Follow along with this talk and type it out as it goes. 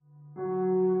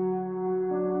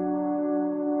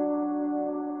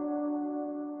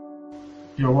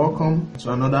You're welcome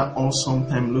to another awesome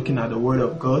time looking at the Word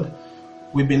of God.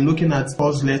 We've been looking at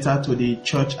Paul's letter to the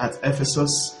church at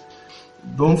Ephesus.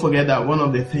 Don't forget that one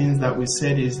of the things that we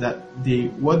said is that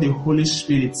what the Holy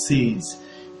Spirit says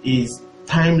is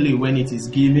timely when it is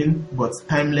given, but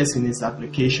timeless in its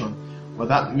application. What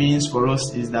that means for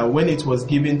us is that when it was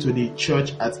given to the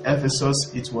church at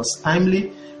Ephesus, it was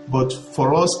timely, but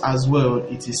for us as well,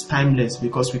 it is timeless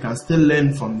because we can still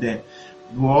learn from them.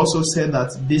 We also said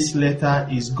that this letter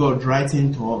is God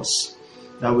writing to us,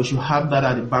 that we should have that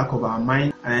at the back of our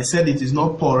mind. And I said it is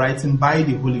not Paul writing by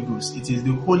the Holy Ghost, it is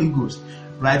the Holy Ghost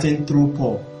writing through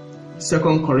Paul.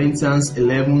 2 Corinthians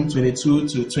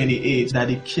 11:22-28, that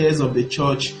the cares of the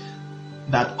church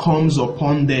that comes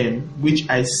upon them, which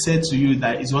I said to you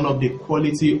that is one of the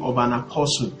quality of an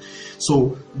apostle.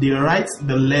 So they write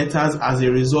the letters as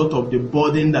a result of the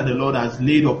burden that the Lord has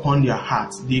laid upon their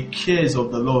hearts. The cares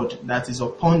of the Lord that is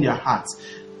upon their hearts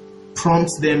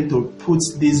prompts them to put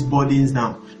these burdens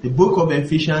down. The book of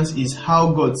Ephesians is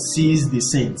how God sees the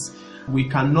saints. We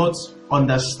cannot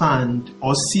understand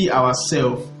or see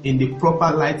ourselves in the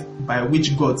proper light by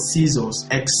which God sees us,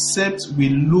 except we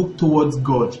look towards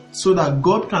God, so that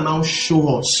God can now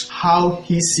show us how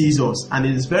He sees us. And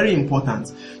it is very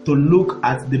important to look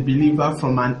at the believer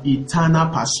from an eternal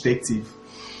perspective.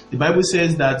 The Bible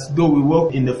says that though we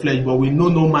walk in the flesh, but we know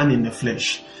no man in the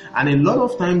flesh. And a lot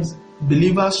of times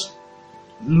believers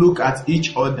look at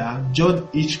each other, judge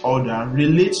each other,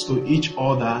 relate to each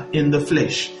other in the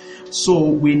flesh. So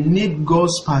we need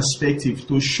God's perspective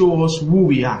to show us who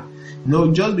we are.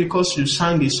 No, just because you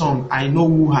sang the song, I know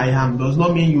who I am, does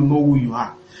not mean you know who you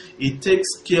are. It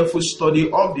takes careful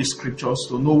study of the scriptures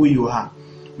to know who you are.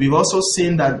 We've also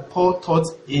seen that Paul taught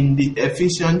in the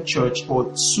Ephesian church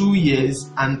for 2 years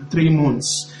and 3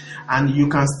 months. And you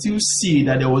can still see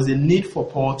that there was a need for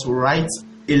Paul to write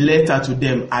a letter to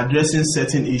them addressing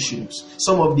certain issues.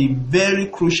 Some of the very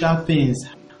crucial things,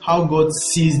 how God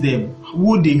sees them,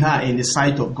 who they are in the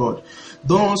sight of God.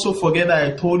 Don't also forget that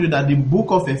I told you that the book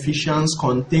of Ephesians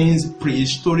contains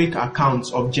prehistoric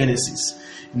accounts of Genesis.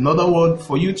 In other words,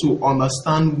 for you to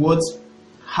understand what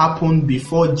happened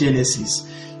before Genesis,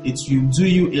 it will do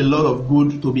you a lot of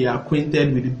good to be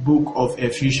acquainted with the book of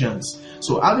Ephesians.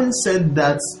 So having said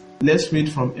that, let's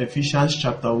read from Ephesians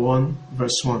chapter 1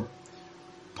 verse 1.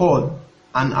 Paul,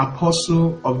 an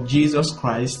apostle of Jesus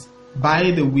Christ,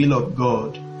 by the will of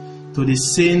God, to the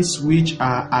saints which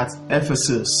are at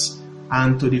Ephesus,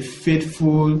 and to the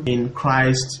faithful in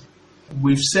Christ.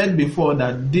 We've said before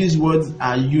that these words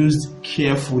are used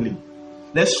carefully.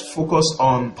 Let's focus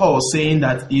on Paul saying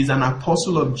that he is an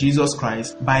apostle of Jesus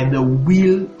Christ by the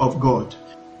will of God.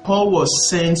 Paul was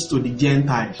sent to the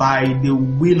Gentiles by the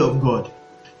will of God.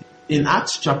 In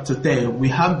Acts chapter 10, we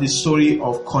have the story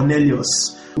of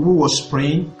Cornelius, who was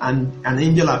praying, and an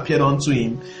angel appeared unto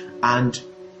him and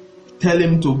tell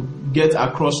him to get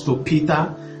across to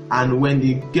Peter. And when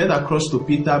they get across to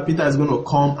Peter, Peter is going to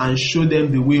come and show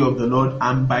them the way of the Lord.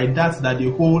 And by that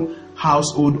the whole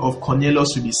household of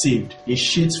Cornelius will be saved. A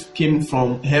sheet came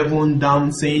from heaven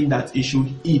down saying that he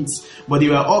should eat. But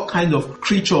there were all kinds of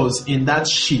creatures in that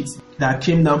sheet that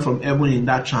came down from heaven in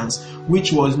that trance,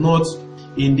 which was not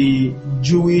in the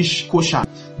Jewish kosher.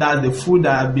 That's the food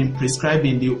that had been prescribed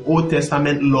in the Old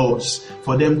Testament laws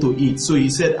for them to eat. So he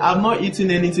said, I've not eaten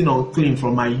anything unclean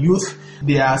from my youth.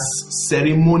 They are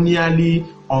ceremonially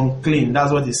unclean.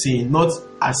 That's what he's saying, not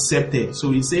accepted.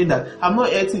 So he's saying that I've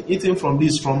not eaten from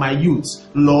this from my youth,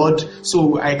 Lord,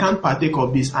 so I can't partake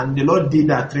of this. And the Lord did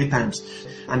that 3 times.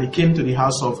 And he came to the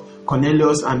house of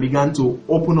Cornelius and began to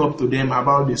open up to them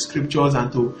about the scriptures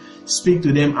and to speak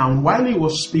to them. And while he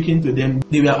was speaking to them,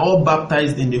 they were all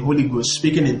baptized in the Holy Ghost,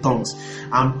 speaking in tongues.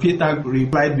 And Peter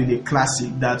replied with a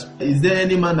classic that, is there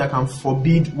any man that can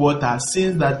forbid water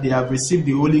since that they have received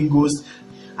the Holy Ghost?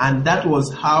 And that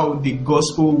was how the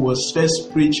gospel was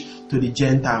first preached to the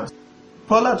Gentiles.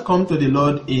 Paul had come to the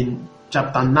Lord in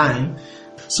chapter 9.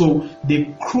 So the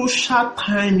crucial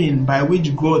timing by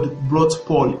which God brought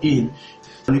Paul in,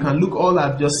 you can look all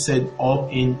I've just said up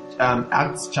in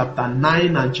Acts chapter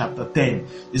 9 and chapter 10.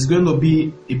 It's going to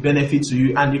be a benefit to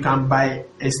you, and you can by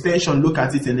extension look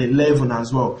at it in 11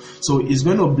 as well. So it's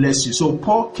going to bless you. So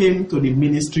Paul came to the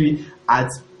ministry at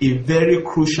a very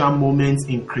crucial moment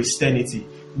in Christianity,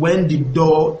 when the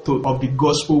door of the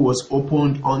gospel was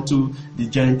opened unto the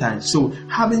Gentiles. So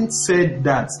having said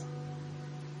that,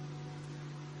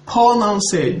 Paul now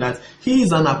said that he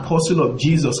is an apostle of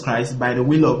Jesus Christ by the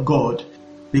will of God,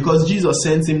 because Jesus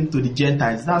sent him to the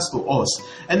Gentiles. That's to us.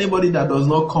 Anybody that does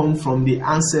not come from the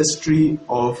ancestry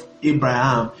of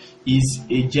Abraham is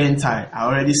a Gentile. I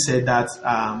already said that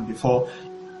before.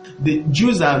 the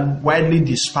Jews are widely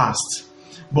dispersed,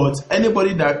 but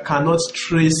anybody that cannot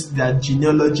trace their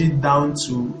genealogy down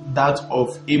to that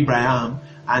of Abraham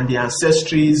and the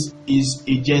ancestries is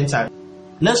a Gentile.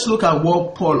 Let's look at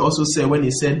what Paul also said when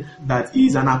he said that he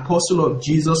is an apostle of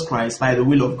Jesus Christ by the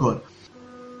will of God.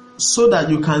 So that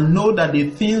you can know that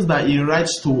the things that he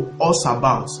writes to us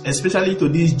about, especially to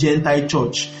this Gentile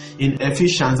church in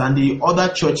Ephesians and the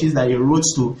other churches that he wrote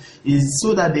to, is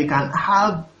so that they can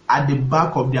have at the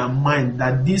back of their mind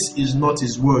that this is not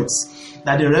his words,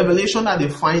 that the revelation that they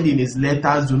find in his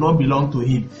letters do not belong to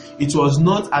him. It was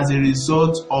not as a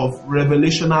result of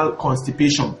revelational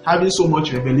constipation, having so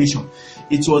much revelation.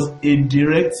 It was a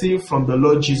directive from the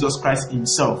Lord Jesus Christ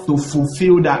himself to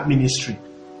fulfill that ministry.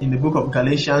 In the book of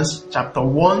Galatians chapter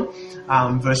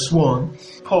 1 verse 1,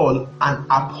 Paul, an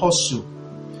apostle,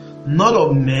 not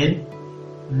of men,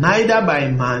 neither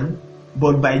by man,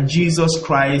 but by Jesus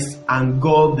Christ and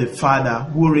God the Father,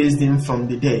 who raised him from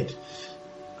the dead.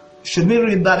 Should we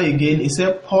read that again? He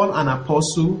said, Paul, an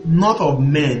apostle, not of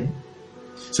men.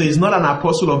 So he's not an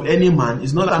apostle of any man.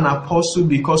 He's not an apostle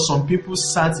because some people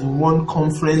sat in one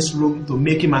conference room to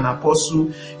make him an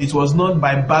apostle. It was not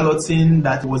by balloting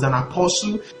that he was an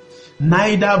apostle.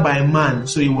 Neither by man.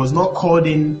 So he was not called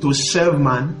in to serve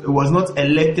man. He was not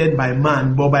elected by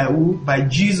man, but by who? By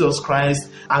Jesus Christ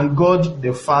and God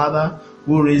the Father,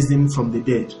 who raised him from the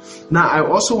dead. Now, I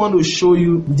also want to show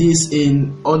you this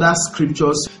in other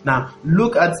scriptures. Now,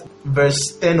 look at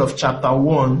verse 10 of chapter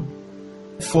 1.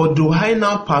 For do I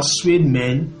now persuade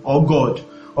men or God,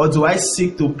 or do I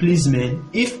seek to please men?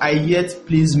 If I yet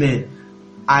please men,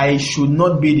 I should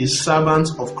not be the servant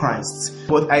of Christ.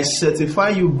 But I certify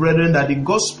you, brethren, that the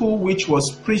gospel which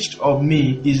was preached of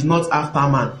me is not after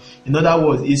man. In other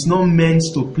words, it's not meant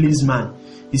to please man.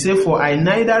 He said, for I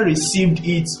neither received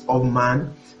it of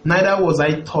man, neither was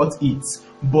I taught it,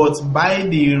 but by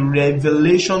the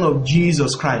revelation of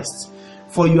Jesus Christ.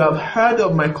 For you have heard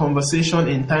of my conversation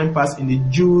in time past in the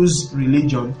Jews'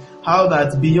 religion, how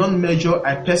that beyond measure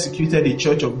I persecuted the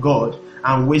church of God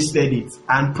and wasted it,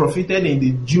 and profited in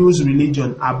the Jews'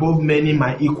 religion above many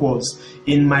my equals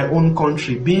in my own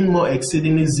country, being more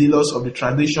exceedingly zealous of the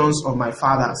traditions of my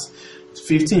fathers.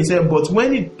 15 said, but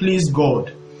when it pleased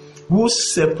God, who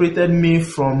separated me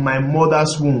from my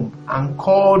mother's womb and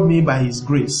called me by his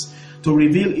grace, to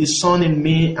reveal his son in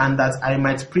me, and that I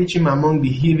might preach him among the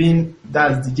heathen,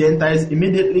 that's the Gentiles.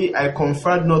 Immediately I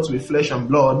conferred not with flesh and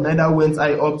blood, neither went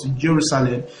I up to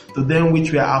Jerusalem to them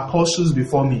which were apostles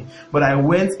before me, but I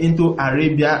went into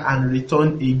Arabia and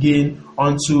returned again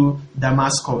unto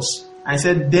Damascus. I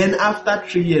said, then after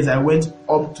 3 years I went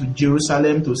up to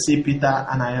Jerusalem to see Peter,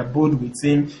 and I abode with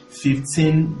him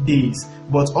 15 days.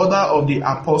 But other of the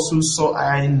apostles saw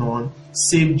I none,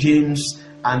 save James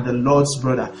and the Lord's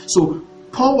brother. So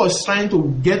Paul was trying to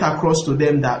get across to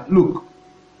them that, look,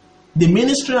 the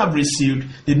ministry I've received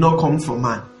did not come from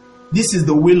man. This is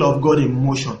the will of God in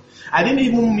motion. I didn't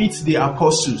even meet the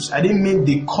apostles. I didn't meet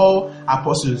the core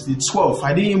apostles, the 12.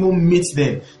 I didn't even meet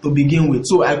them to begin with.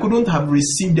 So I couldn't have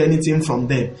received anything from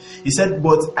them. He said,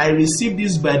 but I received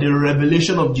this by the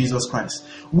revelation of Jesus Christ,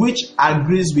 which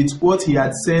agrees with what he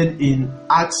had said in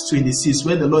Acts 26,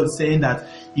 where the Lord is saying that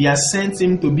he has sent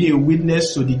him to be a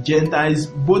witness to the Gentiles,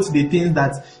 both the things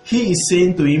that he is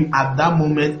saying to him at that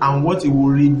moment and what he will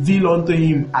reveal unto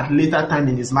him at later time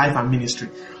in his life and ministry.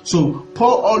 So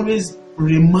Paul always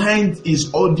reminds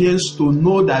his audience to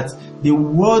know that the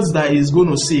words that he's going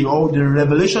to say, or the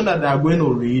revelation that they are going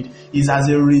to read, is as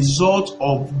a result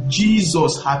of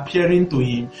Jesus appearing to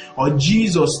him, or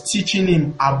Jesus teaching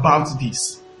him about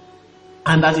this,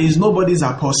 and that he is nobody's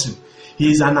apostle. He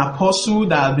is an apostle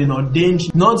that has been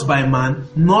ordained not by man,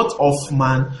 not of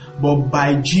man, but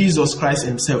by Jesus Christ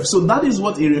himself. So that is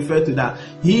what he referred to, that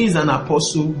he is an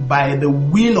apostle by the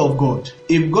will of God.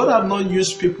 If God had not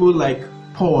used people like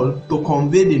Paul to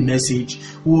convey the message,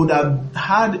 we would have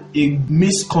had a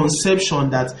misconception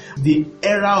that the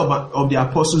era of the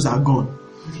apostles are gone.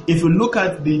 If you look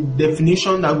at the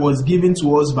definition that was given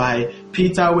to us by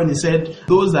Peter when he said,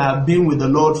 those that have been with the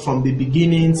Lord from the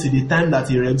beginning to the time that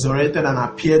he resurrected and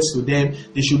appeared to them,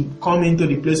 they should come into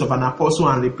the place of an apostle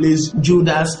and replace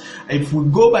Judas. If we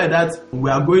go by that, we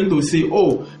are going to say,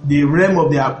 oh, the realm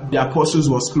of the apostles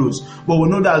was closed. But we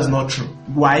know that is not true.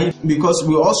 Why? Because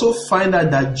we also find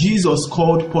out that Jesus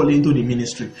called Paul into the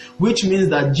ministry, which means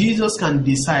that Jesus can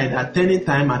decide at any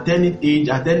time, at any age,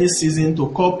 at any season to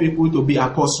call people to be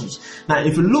apostles. Now,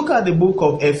 if you look at the book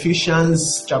of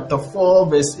Ephesians chapter 4,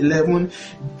 verse 11,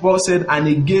 Paul said, and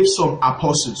he gave some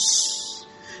apostles,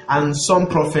 and some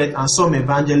prophets, and some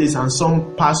evangelists, and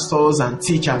some pastors and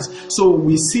teachers. So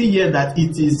we see here that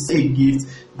it is a gift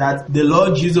that the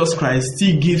Lord Jesus Christ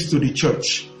still gives to the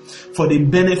church for the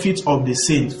benefit of the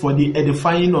saints, for the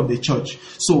edifying of the church.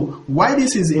 So why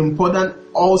this is important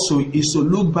also is to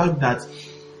look back that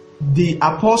the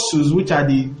apostles, which are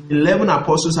the 11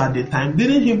 apostles at the time,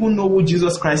 didn't even know who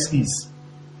Jesus Christ is.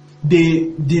 They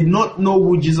did not know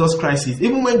who Jesus Christ is.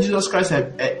 Even when Jesus Christ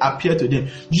appeared to them,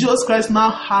 Jesus Christ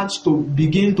now had to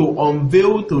begin to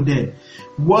unveil to them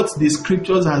what the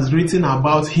scriptures has written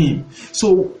about him.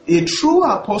 So a true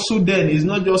apostle then is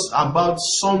not just about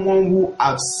someone who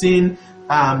have seen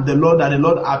the Lord, that the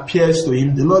Lord appears to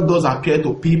him. The Lord does appear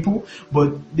to people,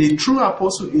 but the true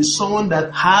apostle is someone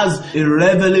that has a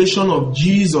revelation of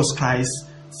Jesus Christ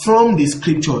from the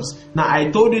scriptures. Now, I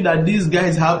told you that these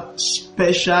guys have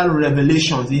special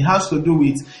revelations. It has to do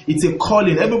with, it's a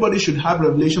calling. Everybody should have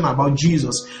revelation about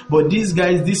Jesus. But these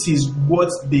guys, this is what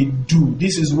they do.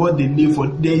 This is what they live for.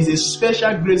 There is a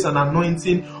special grace and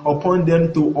anointing upon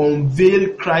them to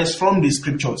unveil Christ from the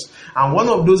scriptures. And one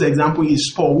of those examples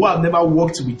is Paul, who have never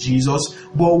walked with Jesus,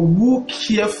 but who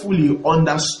carefully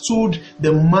understood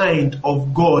the mind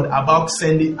of God about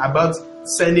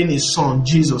sending his son,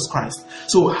 Jesus Christ.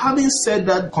 So having said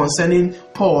that concerning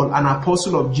Paul, an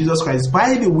apostle of Jesus Christ,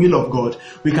 by the will of God,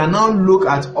 we can now look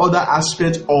at other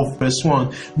aspects of verse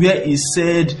 1, where he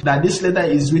said that this letter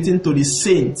is written to the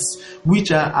saints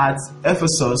which are at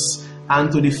Ephesus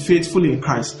and to the faithful in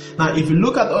Christ. Now, if you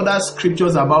look at other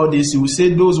scriptures about this, you will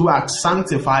say those who are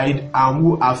sanctified and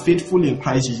who are faithful in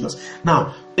Christ Jesus.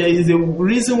 Now, there is a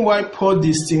reason why Paul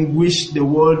distinguished the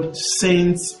word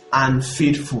saints and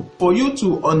faithful. For you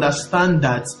to understand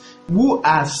that who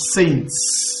are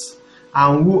saints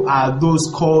and who are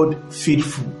those called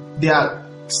faithful, they are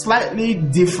slightly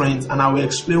different, and I will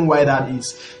explain why that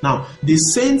is. Now, the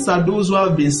saints are those who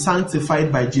have been sanctified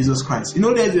by Jesus Christ. You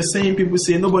know, there's a saying people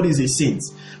say nobody is a saint,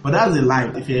 but that's a lie.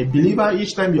 If you're a believer,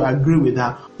 each time you agree with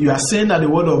that, you are saying that the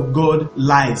word of God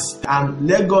lies, and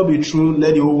let God be true,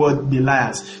 let the whole world be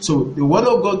liars. So the word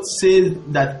of God says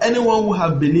that anyone who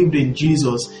have believed in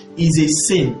Jesus is a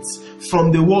saint,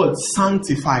 from the word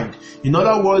sanctified. In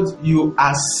other words, you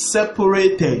are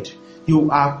separated, you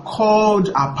are called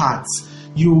apart.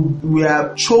 You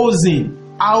were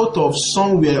chosen out of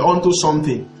somewhere onto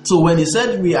something. So when he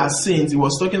said we are saints, he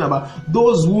was talking about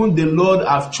those whom the Lord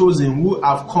have chosen, who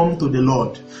have come to the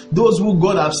Lord, those who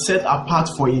God have set apart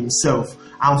for himself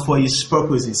and for his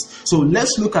purposes. So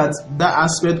let's look at that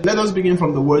aspect. Let us begin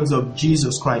from the words of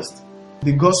Jesus Christ.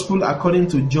 The gospel according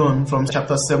to John, from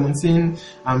chapter 17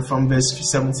 and from verse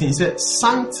 17, he said,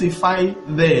 "Sanctify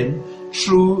them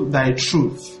through thy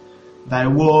truth. Thy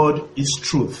word is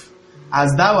truth. As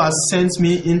thou hast sent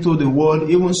me into the world,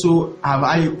 even so have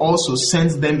I also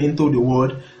sent them into the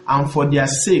world. And for their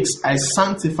sakes I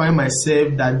sanctify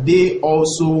myself, that they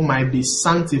also might be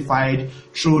sanctified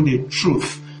through the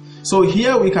truth." So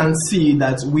here we can see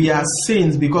that we are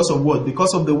saints because of what?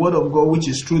 Because of the word of God, which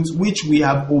is truth, which we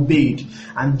have obeyed.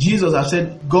 And Jesus has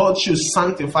said God should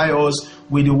sanctify us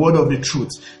with the word of the truth.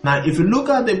 Now, if you look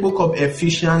at the book of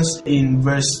Ephesians in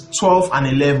verse 12 and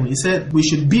 11, he said, "We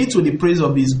should be to the praise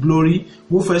of his glory,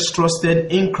 who first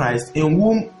trusted in Christ, in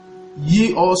whom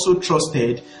ye also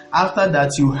trusted, after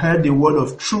that you heard the word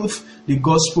of truth, the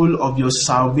gospel of your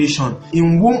salvation,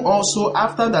 in whom also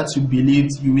after that you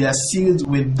believed, you were sealed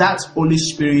with that Holy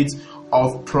Spirit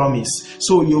of promise."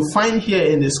 So you find here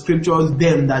in the scriptures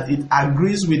them that it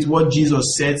agrees with what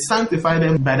Jesus said, "Sanctify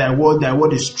them by thy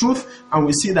word is truth." And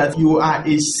we see that you are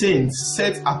a saint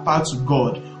set apart to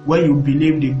God when you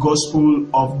believe the gospel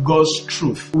of God's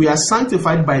truth. We are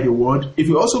sanctified by the word. If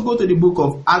you also go to the book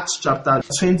of Acts chapter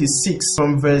 26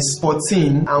 from verse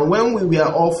 14, "And when we were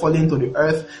all fallen to the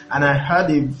earth, and I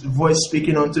heard a voice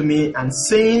speaking unto me, and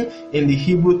saying in the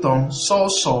Hebrew tongue, Saul,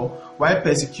 Saul, why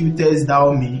persecutest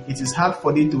thou me? It is hard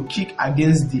for thee to kick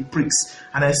against the pricks.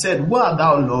 And I said, Who art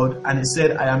thou, Lord? And he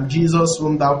said, I am Jesus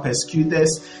whom thou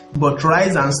persecutest. But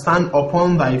rise and stand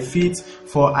upon thy feet,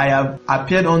 for I have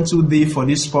appeared unto thee for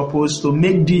this purpose, to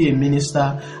make thee a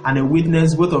minister and a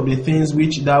witness both of the things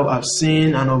which thou hast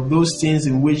seen, and of those things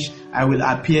in which I will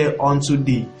appear unto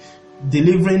thee,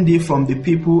 delivering thee from the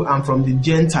people and from the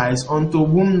Gentiles, unto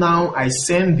whom now I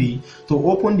send thee, to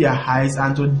open their eyes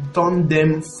and to turn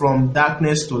them from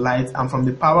darkness to light, and from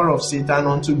the power of Satan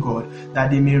unto God,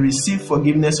 that they may receive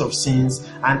forgiveness of sins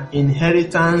and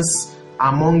inheritance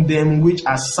among them which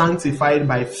are sanctified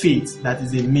by faith that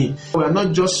is in me. We are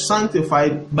not just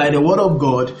sanctified by the word of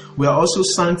God, we are also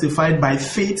sanctified by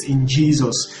faith in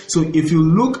Jesus. So if you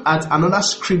look at another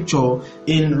scripture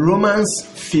in Romans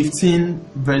 15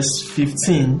 verse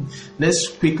 15, let's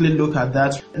quickly look at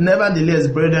that. Nevertheless,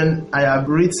 brethren, I have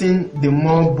written the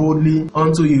more boldly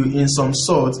unto you in some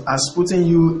sort, as putting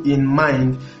you in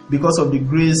mind, because of the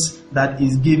grace that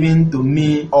is given to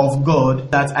me of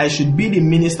God, that I should be the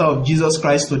minister of Jesus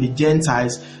Christ to the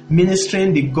Gentiles,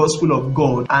 ministering the gospel of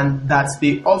God, and that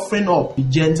the offering of the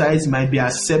Gentiles might be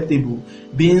acceptable,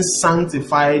 being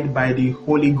sanctified by the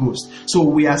Holy Ghost. So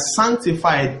we are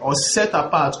sanctified or set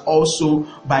apart also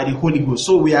by the Holy Ghost.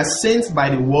 So we are sent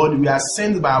by the word, we are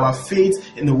sent by our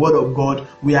faith in the word of God.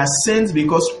 We are sent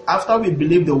because after we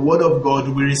believe the word of God,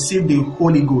 we receive the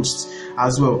Holy Ghost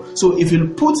as well. So if you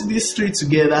put these three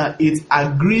together, it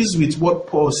agrees with what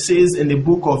Paul says in the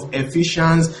book of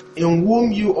Ephesians, in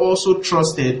whom you also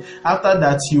trusted, after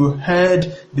that you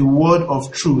heard the word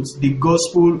of truth, the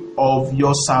gospel of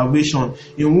your salvation,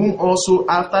 in whom also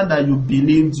after that you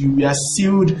believed, you were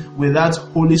sealed with that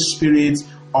Holy Spirit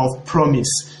of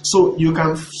promise. So you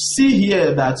can see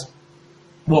here that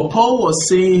what Paul was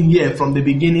saying here from the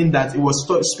beginning, that it was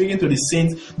speaking to the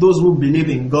saints, those who believe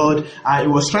in God, it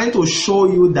was trying to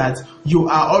show you that you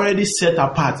are already set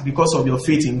apart because of your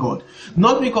faith in God.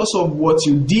 Not because of what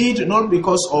you did, not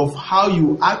because of how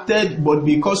you acted, but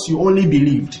because you only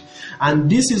believed. And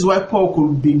this is why Paul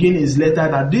could begin his letter,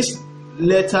 that this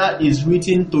letter is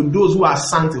written to those who are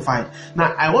sanctified.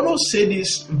 Now, I want to say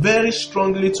this very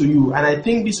strongly to you, and I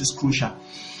think this is crucial.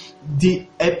 The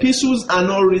epistles are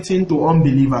not written to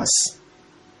unbelievers.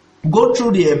 Go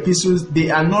through the epistles,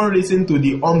 they are not written to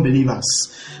the unbelievers.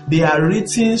 They are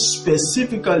written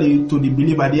specifically to the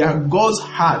believer. They are God's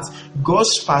heart,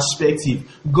 God's perspective,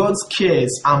 God's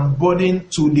cares and burden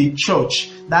to the church.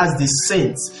 That's the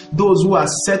saints, those who are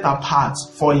set apart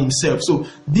for himself. So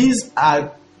these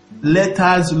are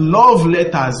letters, love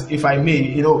letters, if I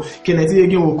may. Kenneth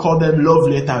Hagin will call them love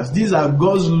letters. These are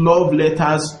God's love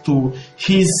letters to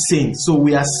his saints. So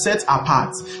we are set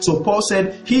apart. So Paul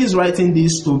said he is writing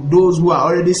this to those who are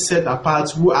already set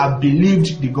apart, who have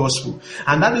believed the gospel.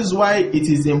 And that is why it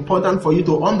is important for you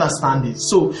to understand it.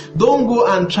 So don't go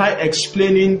and try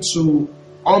explaining to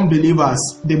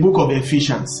unbelievers the book of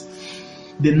Ephesians.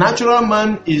 The natural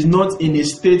man is not in a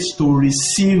state to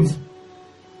receive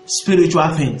spiritual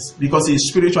things because he is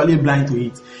spiritually blind to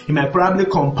it. He might probably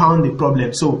compound the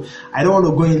problem. So I don't want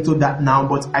to go into that now,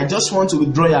 but I just want to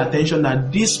draw your attention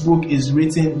that this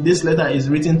letter is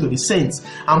written to the saints.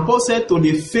 And Paul said to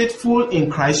the faithful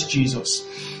in Christ Jesus.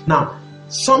 Now,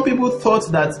 some people thought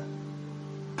that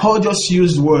Paul just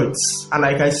used words. And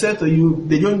like I said to you,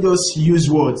 they don't just use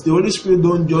words. The Holy Spirit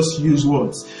don't just use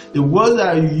words. The words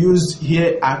that are used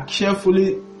here are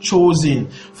carefully chosen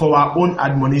for our own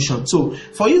admonition. So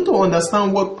for you to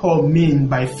understand what Paul means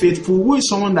by faithful, who is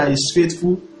someone that is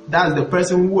faithful? That's the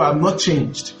person who have not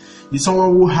changed. It's someone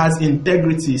who has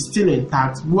integrity, still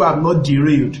intact, who have not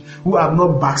derailed, who have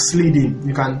not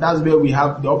backslidden. That's where we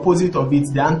have the opposite of it.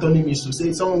 The antonym is to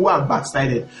say someone who have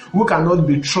backslided, who cannot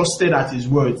be trusted at his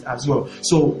word as well.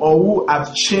 So, or who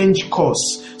have changed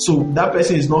course. So that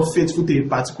person is not faithful to a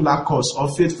particular course or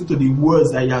faithful to the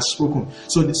words that he has spoken.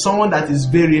 So someone that is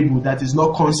variable, that is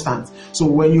not constant. So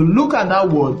when you look at that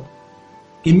word,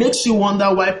 it makes you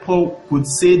wonder why Paul could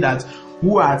say that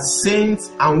who are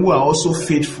saints and who are also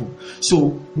faithful.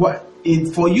 So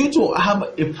for you to have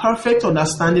a perfect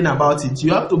understanding about it,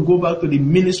 you have to go back to the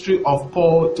ministry of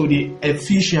Paul to the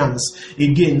Ephesians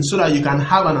again so that you can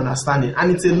have an understanding.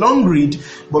 And it's a long read,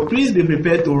 but please be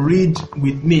prepared to read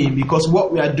with me, because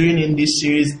what we are doing in this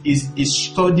series is a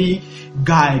study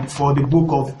guide for the book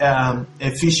of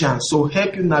Ephesians. So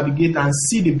help you navigate and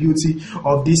see the beauty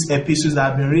of these epistles that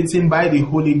have been written by the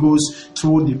Holy Ghost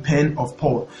through the pen of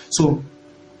Paul. So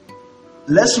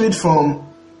let's read from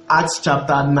Acts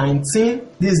chapter 19.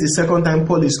 This is the second time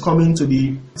Paul is coming to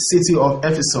the city of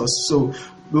Ephesus. So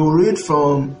we'll read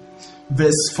from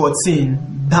verse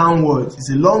 14 downward. It's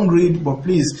a long read, but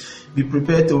please be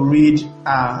prepared to read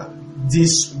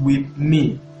this with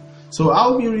me. So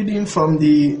I'll be reading from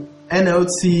the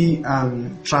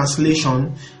NLT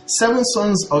translation. 7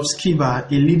 sons of Sceva,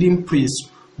 a leading priest,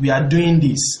 we are doing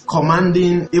this,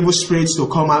 commanding evil spirits to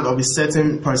come out of a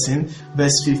certain person.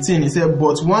 Verse 15, it said,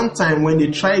 but one time when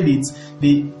they tried it,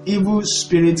 the evil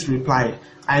spirit replied,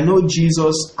 I know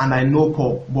Jesus and I know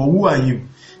Paul, but who are you?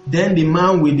 Then the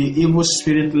man with the evil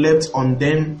spirit leapt on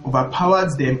them,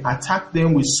 overpowered them, attacked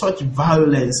them with such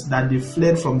violence that they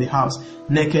fled from the house,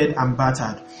 naked and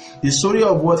battered. The story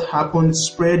of what happened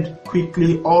spread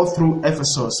quickly all through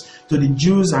Ephesus to the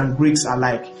Jews and Greeks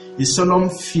alike. A solemn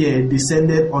fear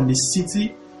descended on the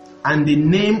city, and the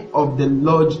name of the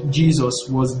Lord Jesus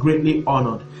was greatly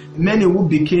honored. Many who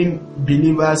became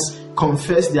believers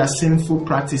confessed their sinful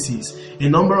practices. A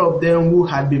number of them who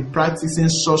had been practicing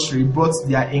sorcery brought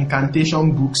their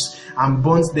incantation books and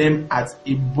burnt them at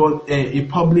a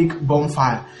public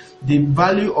bonfire. The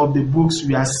value of the books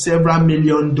were several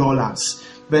 $million.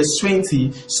 Verse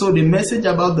 20, so the message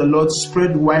about the Lord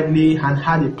spread widely and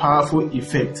had a powerful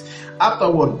effect.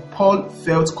 Afterward, Paul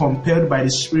felt compelled by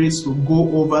the Spirit to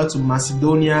go over to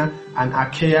Macedonia and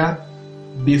Achaia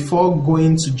before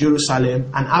going to Jerusalem,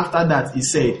 and after that he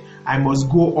said, I must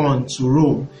go on to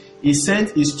Rome. He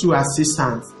sent his 2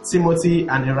 assistants, Timothy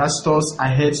and Erastus,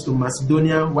 ahead to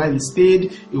Macedonia, while he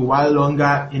stayed a while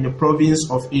longer in the province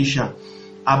of Asia.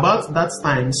 About that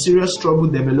time, serious trouble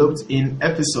developed in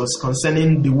Ephesus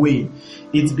concerning the way.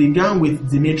 It began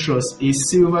with Demetrius, a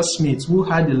silversmith who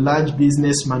had a large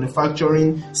business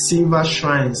manufacturing silver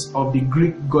shrines of the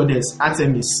Greek goddess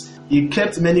Artemis. He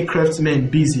kept many craftsmen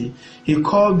busy. He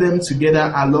called them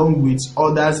together along with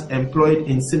others employed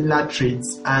in similar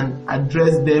trades and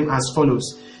addressed them as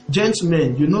follows.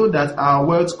 Gentlemen, you know that our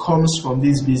wealth comes from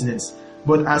this business.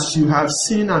 But as you have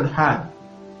seen and heard,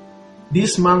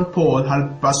 this man Paul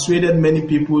had persuaded many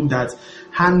people that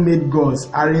handmade gods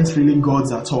aren't really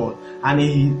gods at all. And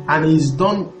he's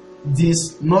done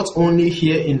this not only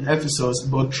here in Ephesus,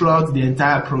 but throughout the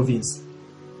entire province.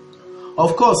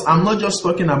 Of course, I'm not just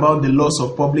talking about the loss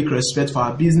of public respect for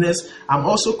our business. I'm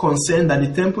also concerned that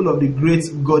the temple of the great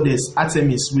goddess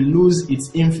Artemis will lose its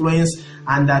influence,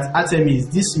 and that Artemis,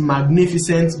 this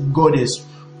magnificent goddess,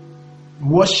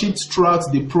 worshipped throughout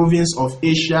the province of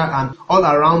Asia and all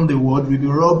around the world, will be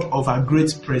robbed of her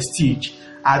great prestige.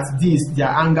 At this, their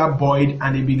anger boiled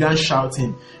and they began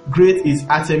shouting, "Great is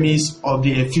Artemis of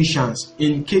the Ephesians."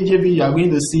 In KJV, you are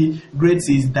going to see, "Great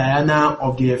is Diana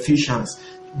of the Ephesians."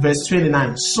 Verse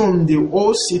 29, soon the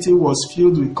whole city was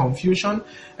filled with confusion.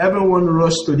 Everyone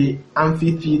rushed to the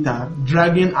amphitheater,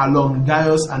 dragging along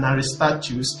Gaius and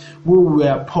Aristarchus, who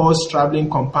were Paul's traveling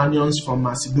companions from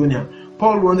Macedonia.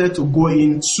 Paul wanted to go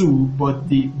in too, but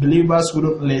the believers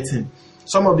wouldn't let him.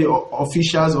 Some of the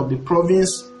officials of the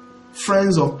province,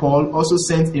 friends of Paul, also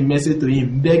sent a message to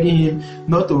him, begging him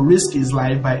not to risk his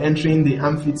life by entering the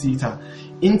amphitheater.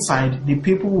 Inside, the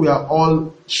people were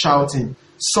all shouting,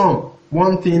 some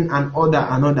one thing and other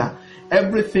another.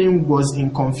 Everything was in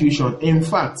confusion. In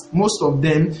fact, most of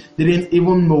them didn't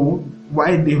even know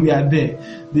why they were there.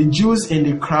 The Jews in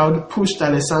the crowd pushed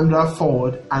Alexander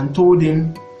forward and told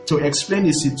him to explain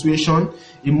the situation.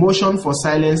 He motioned for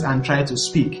silence and tried to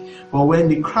speak. But when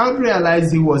the crowd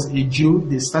realized he was a Jew,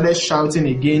 they started shouting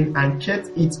again and kept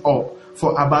it up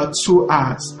for about 2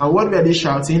 hours. And what were they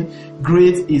shouting?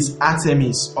 "Great is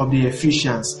Artemis of the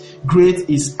Ephesians. Great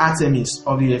is Artemis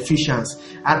of the Ephesians."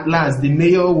 At last, the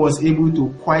mayor was able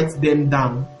to quiet them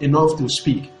down enough to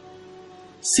speak.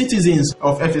 "Citizens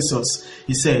of Ephesus,"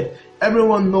 he said,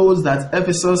 "everyone knows that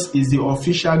Ephesus is the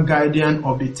official guardian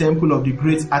of the temple of the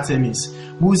great Artemis,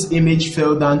 whose image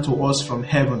fell down to us from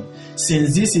heaven.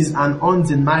 Since this is an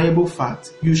undeniable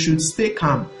fact, you should stay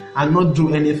calm and not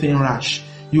do anything rash.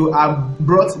 You have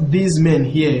brought these men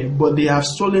here, but they have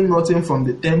stolen nothing from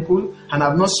the temple and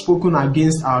have not spoken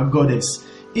against our goddess.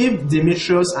 If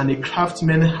Demetrius and the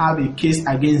craftsmen have a case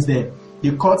against them,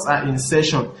 the courts are in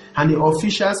session, and the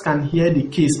officials can hear the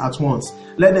case at once.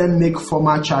 Let them make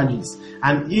formal charges,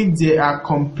 and if there are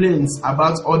complaints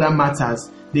about other matters,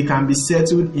 they can be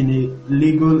settled in a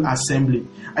legal assembly.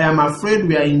 I am afraid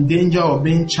we are in danger of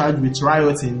being charged with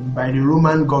rioting by the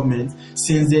Roman government,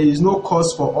 since there is no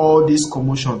cause for all this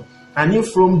commotion. And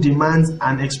if Rome demands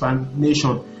an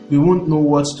explanation, we won't know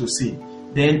what to say."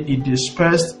 Then he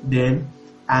dispersed them,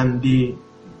 and they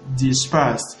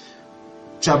dispersed.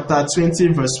 Chapter 20,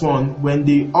 verse 1. When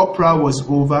the opera was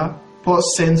over, Paul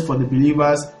sent for the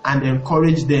believers and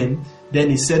encouraged them. Then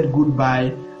he said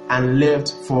goodbye and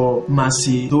left for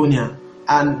Macedonia.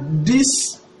 And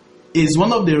this is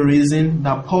one of the reasons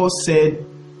that Paul said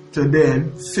to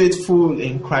them, "Faithful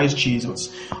in Christ Jesus."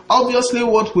 Obviously,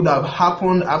 what would have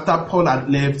happened after Paul had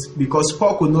left, because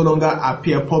Paul could no longer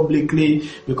appear publicly,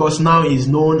 because now he's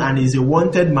known and is a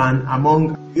wanted man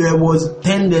among, there was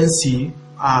tendency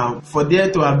for there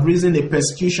to have risen a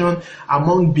persecution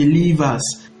among believers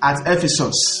at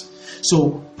Ephesus.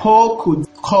 So Paul could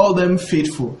call them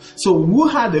faithful. So who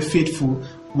are the faithful?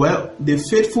 Well, the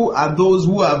faithful are those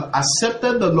who have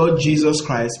accepted the Lord Jesus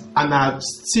Christ and are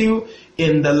still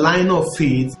in the line of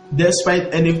faith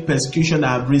despite any persecution that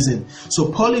have risen. So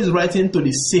Paul is writing to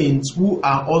the saints who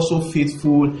are also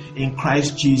faithful in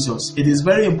Christ Jesus. It is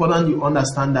very important you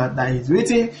understand that he's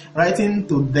writing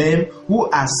to them who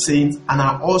are saints and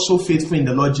are also faithful in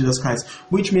the Lord Jesus Christ,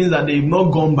 which means that they've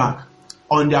not gone back.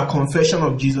 on their confession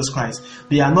of Jesus Christ.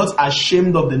 They are not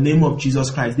ashamed of the name of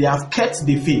Jesus Christ. They have kept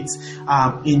the faith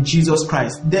in Jesus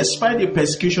Christ, despite the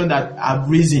persecution that have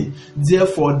risen.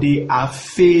 Therefore, they are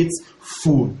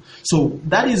faithful. So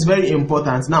that is very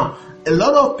important. Now, a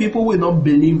lot of people will not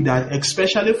believe that,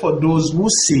 especially for those who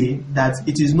say that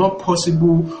it is not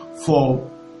possible for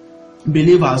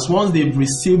believers, once they've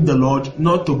received the Lord,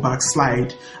 not to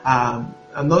backslide,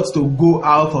 and not to go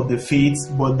out of the faith,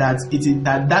 but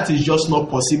that is just not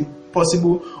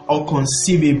possible or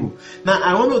conceivable. Now,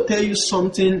 I want to tell you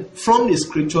something from the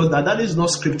scriptures that is not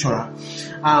scriptural.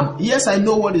 Yes, I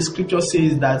know what the scripture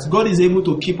says, that God is able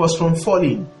to keep us from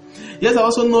falling. Yes, I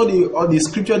also know the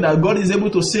scripture that God is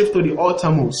able to save to the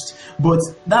uttermost. But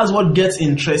that's what gets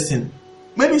interesting.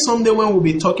 Maybe someday when we'll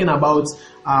be talking about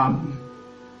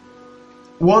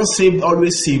once saved,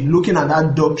 always saved, looking at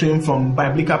that doctrine from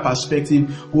biblical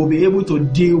perspective, we'll be able to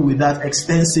deal with that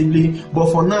extensively.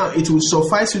 But for now, it will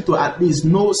suffice you to at least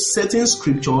know certain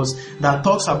scriptures that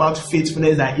talks about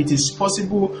faithfulness, that it is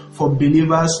possible for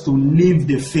believers to live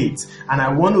the faith. And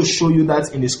I want to show you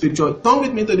that in the scripture. Turn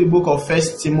with me to the book of 1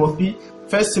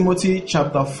 Timothy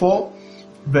chapter 4,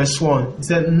 verse 1. It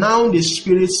said, "Now the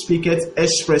Spirit speaketh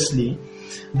expressly,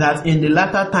 that in the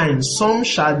latter times some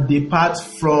shall depart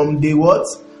from the what?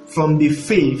 From the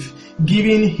faith,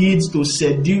 giving heed to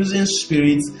seducing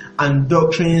spirits and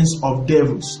doctrines of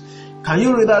devils." Can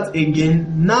you read that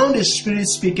again? "Now the Spirit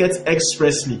speaketh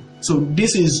expressly." So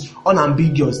this is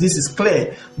unambiguous. This is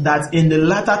clear that in the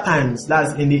latter times,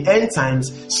 that's in the end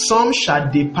times, some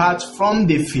shall depart from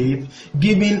the faith,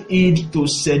 giving heed to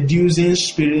seducing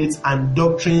spirits and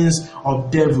doctrines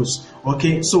of devils.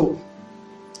 Okay, so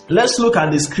let's look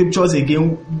at the scriptures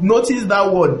again. Notice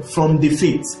that word, "from the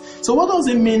faith." So what does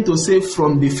it mean to say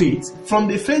 "from the faith"? From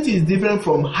the faith is different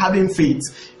from having faith.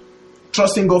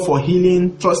 Trusting God for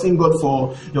healing, trusting God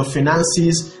for your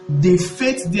finances. The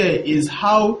faith there is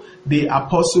how the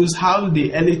apostles, how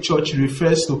the early church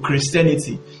refers to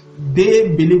Christianity. They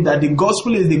believe that the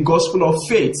gospel is the gospel of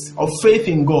faith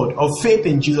in God, of faith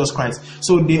in Jesus Christ.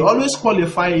 So they always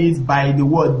qualify it by the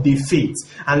word "the faith."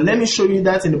 And let me show you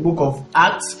that in the book of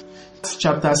Acts,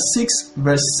 chapter 6,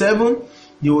 verse 7.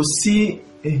 You will see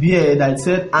here that it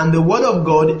said, "And the word of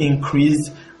God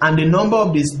increased, and the number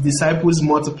of the disciples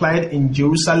multiplied in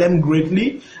Jerusalem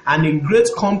greatly, and a great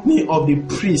company of the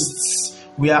priests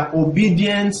were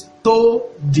obedient to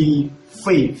the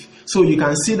faith." So you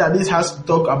can see that this has to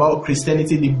talk about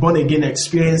Christianity, the born again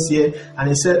experience here.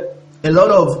 And it said a lot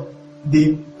of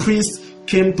the priests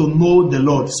came to know the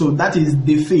Lord. So that is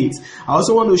the faith. I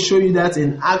also want to show you that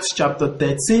in Acts chapter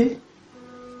 13,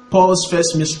 Paul's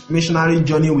first missionary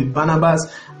journey with Barnabas,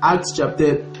 Acts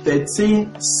chapter 13,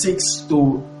 6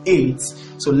 to 8.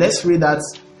 So let's read that.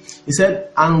 He said,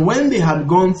 "And when they had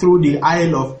gone through the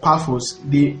isle of Paphos,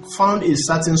 they found a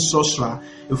certain sorcerer,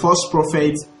 a false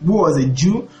prophet, who was a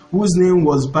Jew, whose name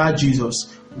was Bar-Jesus,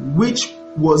 which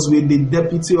was with the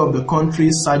deputy of the country,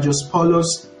 Sergius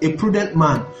Paulus, a prudent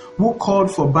man, who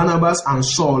called for Barnabas and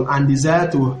Saul, and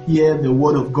desired to hear the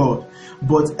word of God.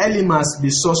 But Elymas the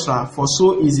sorcerer, for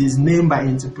so is his name by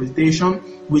interpretation,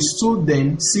 withstood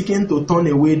them, seeking to turn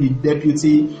away the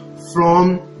deputy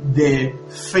from the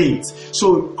faith."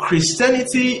 So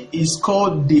Christianity is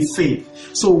called the faith.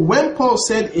 So when Paul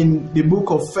said in the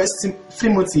book of 1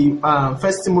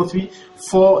 Timothy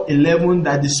 4:11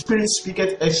 that the Spirit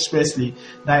speaketh expressly,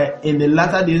 that in the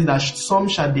latter days that some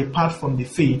shall depart from the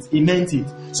faith, he meant it.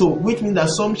 So which means that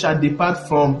some shall depart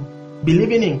from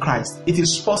believing in Christ. It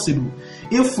is possible.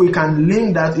 If we can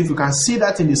link that, if you can see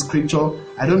that in the scripture,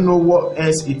 I don't know what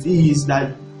else it is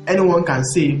that anyone can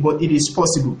say, but it is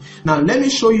possible. Now let me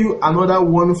show you another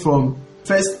one from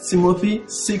 1 Timothy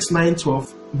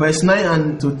 6:9-12, verse 9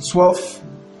 and to 12.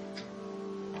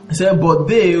 It said, "But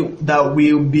they that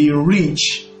will be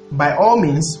rich by all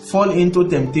means fall into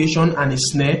temptation and a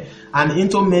snare, and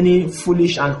into many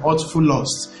foolish and hurtful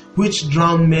lusts, which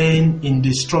drown men in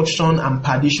destruction and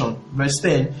perdition." Verse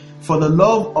 10, "For the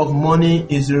love of money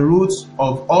is the root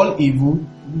of all evil,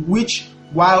 which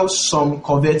while some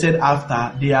coveted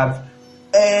after, they have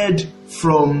erred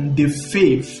from the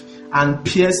faith and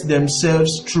pierced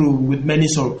themselves through with many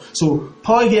sorrow." So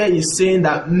Paul here is saying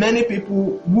that many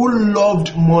people who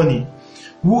loved money,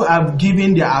 who have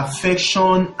given their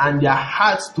affection and their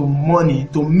hearts to money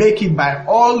to make it by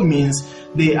all means,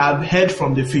 they have heard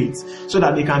from the faith so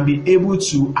that they can be able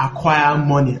to acquire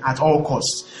money at all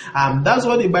costs. That's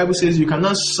what the Bible says. You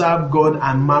cannot serve God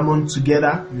and mammon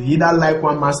together. You either like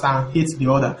one master and hate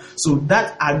the other. So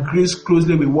that agrees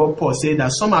closely with what Paul said,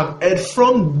 that some have heard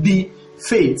from the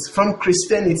faith, from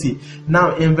Christianity.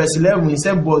 Now in verse 11 he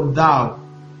said, "But thou,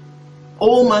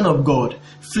 O man of God,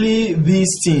 flee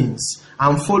these things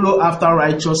and follow after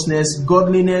righteousness,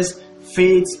 godliness,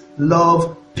 faith,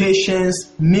 love,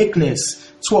 patience,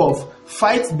 meekness. 12.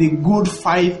 Fight the good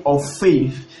fight of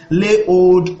faith. Lay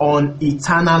hold on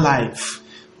eternal life,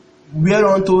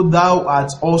 whereunto thou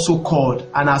art also called,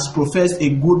 and hast professed a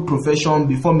good profession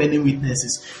before many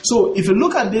witnesses. So if you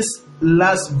look at this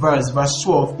last verse, verse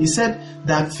 12, he said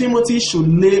that Timothy should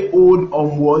lay hold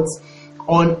on what?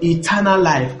 On eternal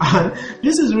life. And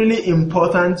this is really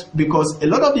important, because a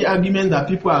lot of the argument that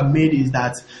people have made is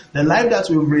that the life that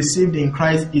we've received in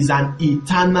Christ is an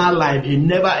eternal life, a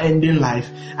never-ending life,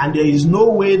 and there is no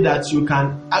way that you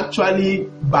can actually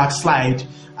backslide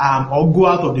or go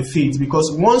out of the faith,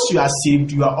 because once you are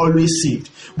saved, you are always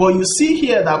saved. But you see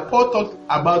here that Paul talked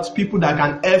about people that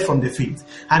can err from the faith,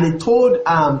 and he told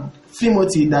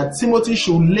Timothy that Timothy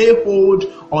should lay hold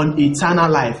on eternal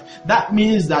life. That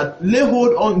means that lay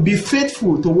hold on, be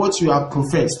faithful to what you have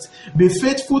professed, be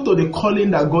faithful to the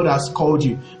calling that God has called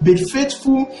you, be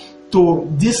faithful to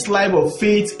this life of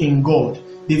faith in God,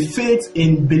 the faith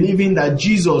in believing that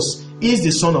Jesus is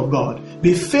the Son of God.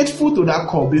 Be faithful to that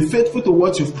call, be faithful to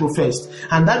what you've professed.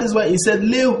 And that is why he said,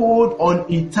 lay hold on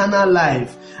eternal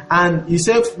life. And he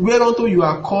said, whereunto you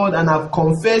are called and have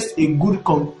confessed a good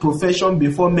profession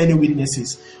before many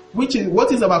witnesses. What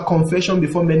is our confession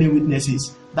before many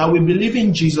witnesses? That we believe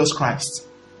in Jesus Christ,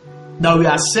 that we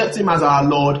accept him as our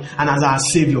Lord and as our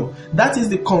Savior. That is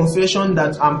the confession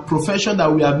and profession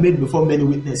that we have made before many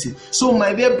witnesses. So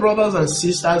my dear brothers and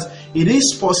sisters, it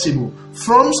is possible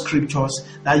from scriptures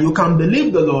that you can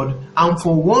believe the Lord, and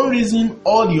for one reason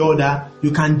or the other,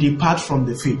 you can depart from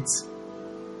the faith.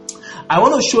 I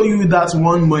want to show you that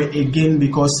one more again,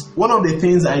 because one of the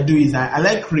things I do is I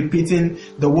like repeating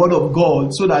the word of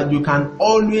God, so that you can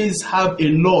always have a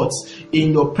lot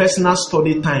in your personal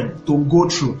study time to go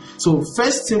through. So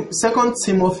 2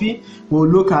 Timothy, we'll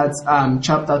look at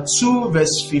chapter 2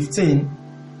 verse 15.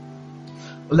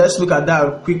 Let's look at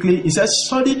that quickly. It says,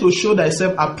 study to show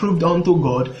thyself approved unto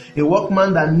God, a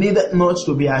workman that needeth not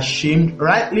to be ashamed,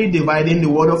 rightly dividing the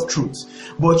word of truth.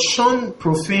 But shun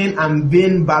profane and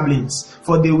vain babblings,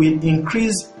 for they will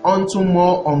increase unto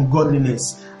more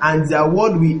ungodliness, and their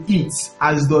word will eat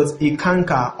as doth a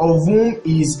canker, of whom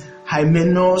is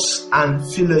Hymenaeus and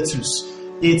Philetus.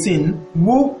 18.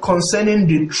 Who concerning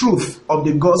the truth of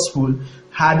the gospel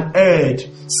had erred,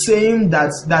 saying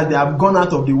that they have gone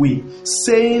out of the way,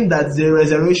 saying that the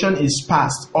resurrection is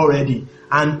past already,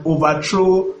 and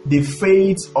overthrow the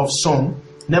faith of some.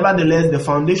 Nevertheless, the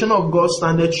foundation of God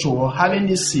standeth sure, having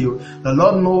this seal, the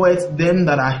Lord knoweth them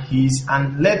that are his,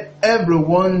 and let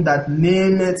everyone that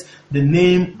nameth the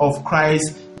name of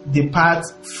Christ depart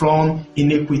from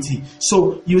iniquity.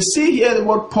 So you see here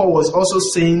what Paul was also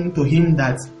saying to him,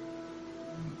 that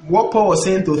what Paul was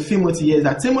saying to Timothy is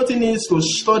that Timothy needs to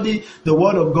study the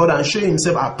word of God and show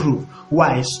himself approved.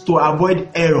 Why? To avoid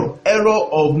error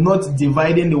of not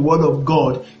dividing the word of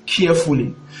God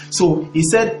carefully. So he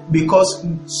said, because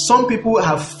some people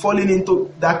have fallen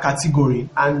into that category,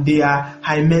 and they are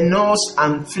Hymenaeus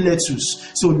and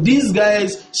Philetus. So these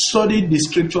guys studied the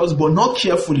scriptures but not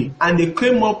carefully, and they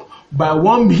came up by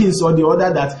one means or the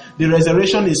other that the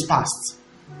resurrection is past,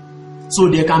 so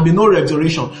there can be no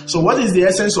resurrection. So what is the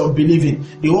essence of believing?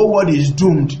 The whole world is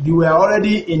doomed. You were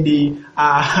already in the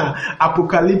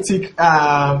apocalyptic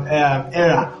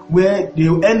era, where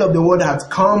the end of the world has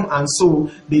come, and so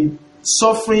the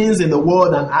sufferings in the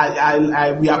world,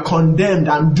 and we are condemned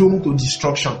and doomed to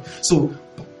destruction. So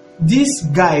these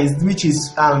guys, which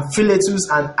is Philetus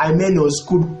and Hymenaeus,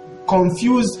 could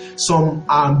confuse some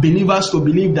believers to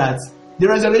believe that the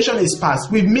resurrection is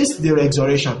past. We've missed the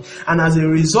resurrection. And as a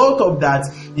result of that,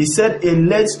 he said it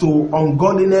led to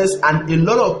ungodliness, and a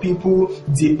lot of people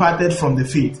departed from the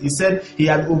faith. He said he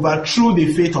had overthrew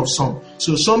the faith of some.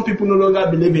 So some people no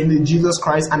longer believe in the Jesus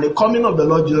Christ and the coming of the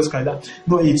Lord Jesus Christ.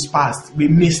 No, it's past. We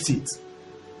missed it.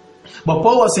 But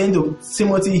Paul was saying to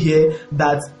Timothy here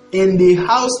that in the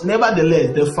house,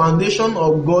 nevertheless, the foundation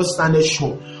of God standeth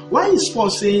sure. Why is Paul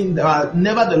saying that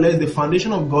nevertheless the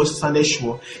foundation of God standeth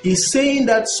sure? He's saying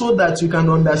that so that you can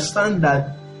understand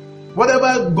that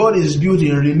whatever God is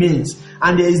building remains,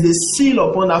 and there is the seal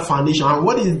upon that foundation. And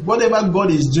whatever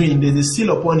God is doing, there is a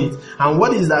seal upon it. And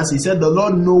what is that? He said, the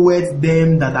Lord knoweth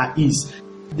them that are his.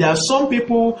 There are some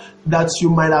people that you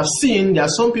might have seen, there are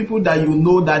some people that you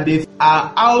know that they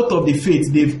are out of the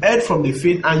faith, they've erred from the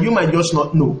faith, and you might just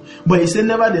not know. But he said,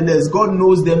 nevertheless, God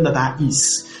knows them that are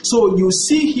his. So you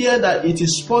see here that it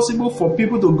is possible for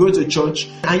people to go to church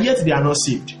and yet they are not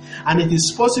saved. And it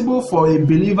is possible for a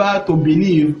believer to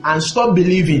believe and stop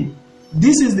believing.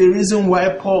 This is the reason why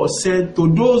Paul said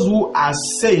to those who are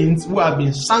saints, who have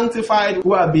been sanctified,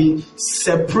 who have been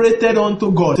separated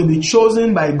unto God, to be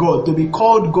chosen by God, to be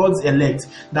called God's elect,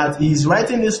 that he is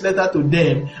writing this letter to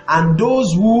them. And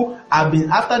those who have been,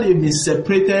 after they've been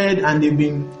separated and they've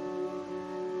been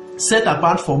set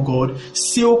apart for God,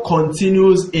 still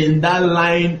continues in that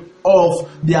line of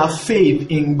their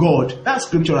faith in God. That's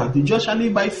scriptural. They just shall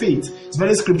live by faith. It's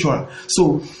very scriptural.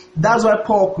 So that's why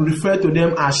Paul referred to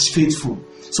them as faithful.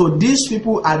 So these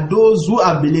people are those who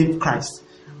have believed Christ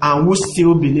and who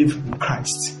still believe in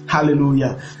Christ.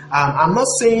 Hallelujah. I'm not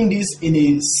saying this in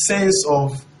a sense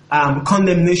of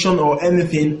condemnation or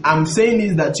anything. I'm saying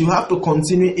this that you have to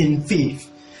continue in faith.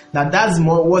 That's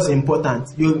more what's important.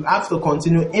 You have to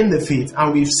continue in the faith,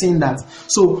 and we've seen that.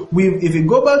 So if you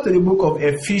go back to the book of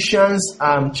Ephesians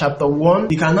chapter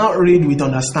 1, you cannot read with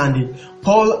understanding.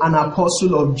 Paul, an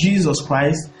apostle of Jesus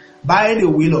Christ, by the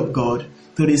will of God,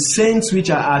 to the saints which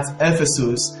are at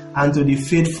Ephesus, and to the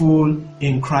faithful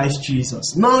in Christ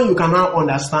Jesus. Now you can now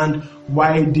understand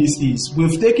why this is.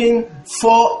 We've taken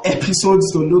 4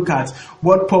 episodes to look at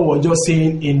what Paul was just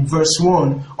saying in verse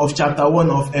 1 of chapter 1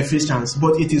 of Ephesians,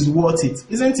 but it is worth it,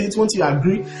 isn't it? Won't you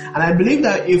agree? And I believe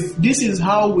that if this is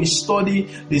how we study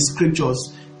the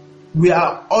scriptures, we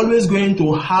are always going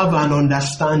to have an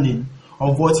understanding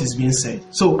of what is being said.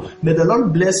 So may the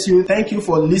Lord bless you. Thank you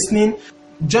for listening.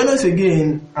 Join us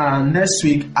again next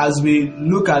week as we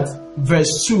look at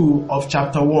verse 2 of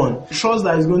chapter 1. Trust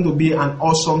that it's going to be an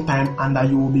awesome time and that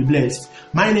you will be blessed.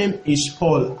 My name is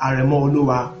Paul Aremo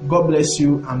Oluwa. God bless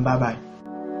you and bye-bye.